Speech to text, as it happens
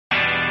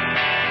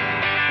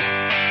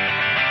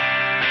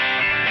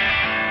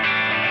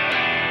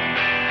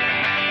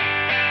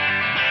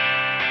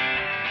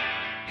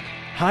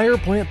Higher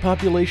plant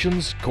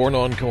populations,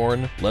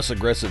 corn-on-corn, less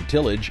aggressive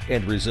tillage,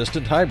 and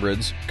resistant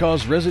hybrids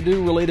cause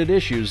residue-related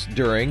issues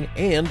during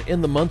and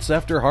in the months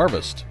after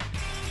harvest.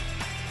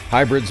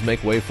 Hybrids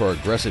make way for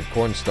aggressive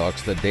corn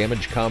stalks that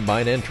damage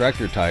combine and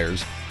tractor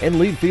tires and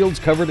leave fields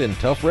covered in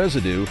tough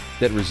residue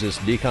that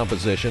resist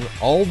decomposition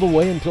all the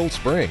way until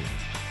spring.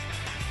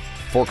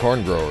 For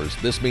corn growers,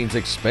 this means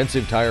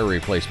expensive tire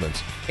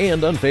replacements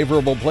and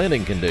unfavorable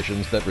planting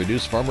conditions that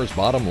reduce farmers'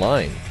 bottom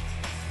line.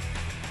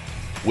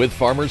 With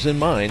farmers in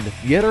mind,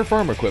 Yetter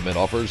Farm Equipment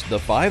offers the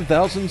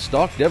 5000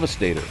 Stalk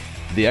Devastator,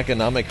 the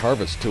economic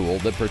harvest tool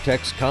that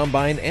protects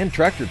combine and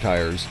tractor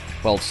tires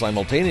while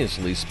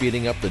simultaneously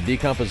speeding up the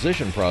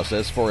decomposition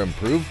process for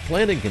improved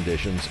planting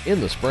conditions in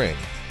the spring.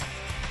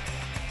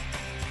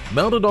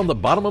 Mounted on the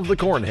bottom of the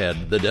corn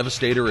head, the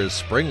Devastator is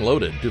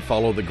spring-loaded to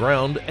follow the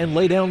ground and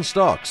lay down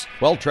stalks,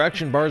 while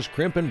traction bars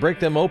crimp and break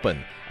them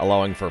open,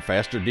 allowing for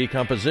faster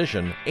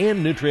decomposition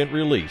and nutrient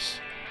release.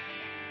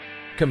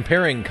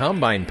 Comparing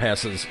combine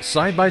passes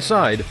side by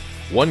side,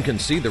 one can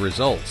see the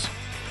results.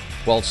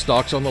 While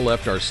stalks on the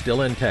left are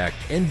still intact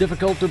and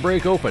difficult to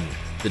break open,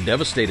 the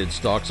devastated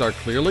stalks are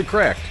clearly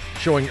cracked,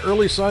 showing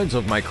early signs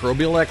of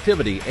microbial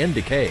activity and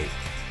decay.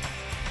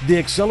 The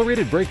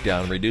accelerated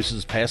breakdown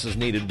reduces passes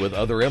needed with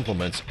other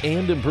implements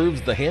and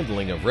improves the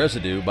handling of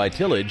residue by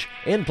tillage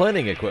and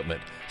planting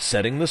equipment,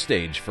 setting the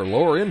stage for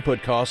lower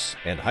input costs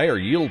and higher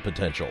yield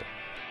potential.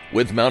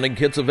 With mounting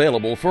kits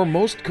available for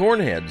most corn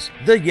heads,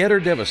 the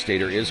Yetter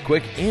Devastator is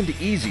quick and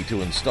easy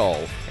to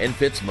install and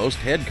fits most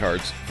head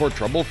carts for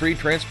trouble-free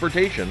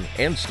transportation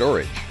and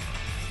storage.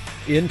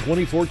 In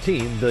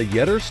 2014, the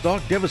Yetter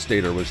Stalk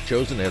Devastator was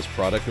chosen as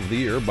Product of the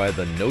Year by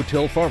the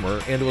No-Till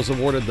Farmer and was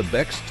awarded the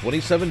Beck's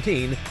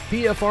 2017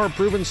 PFR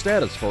Proven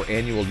Status for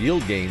annual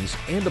yield gains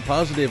and a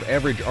positive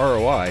average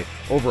ROI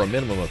over a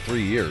minimum of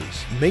 3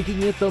 years,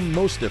 making it the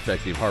most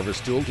effective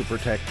harvest tool to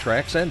protect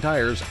tracks and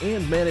tires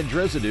and manage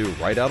residue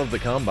right out of the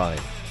combine.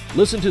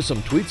 Listen to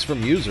some tweets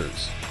from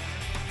users.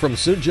 From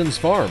Sujin's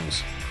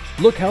Farms,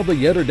 look how the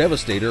Yetter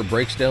Devastator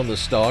breaks down the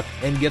stalk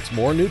and gets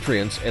more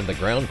nutrients in the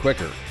ground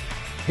quicker.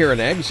 Here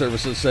in Ag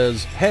Services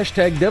says,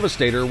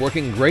 #Devastator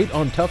working great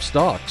on tough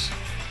stalks.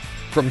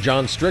 From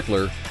John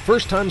Strickler,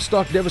 first-time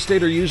Stalk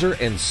Devastator user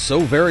and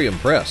so very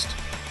impressed.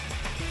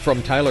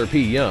 From Tyler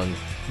P. Young,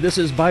 this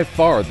is by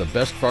far the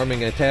best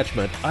farming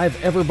attachment I've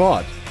ever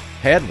bought.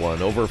 Had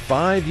one over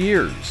 5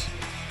 years.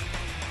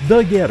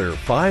 The Yetter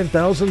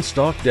 5000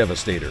 Stalk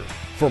Devastator.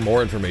 For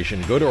more information,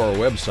 go to our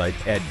website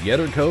at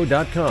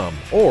yetterco.com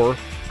or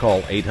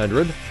call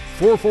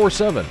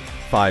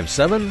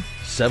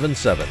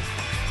 800-447-5777.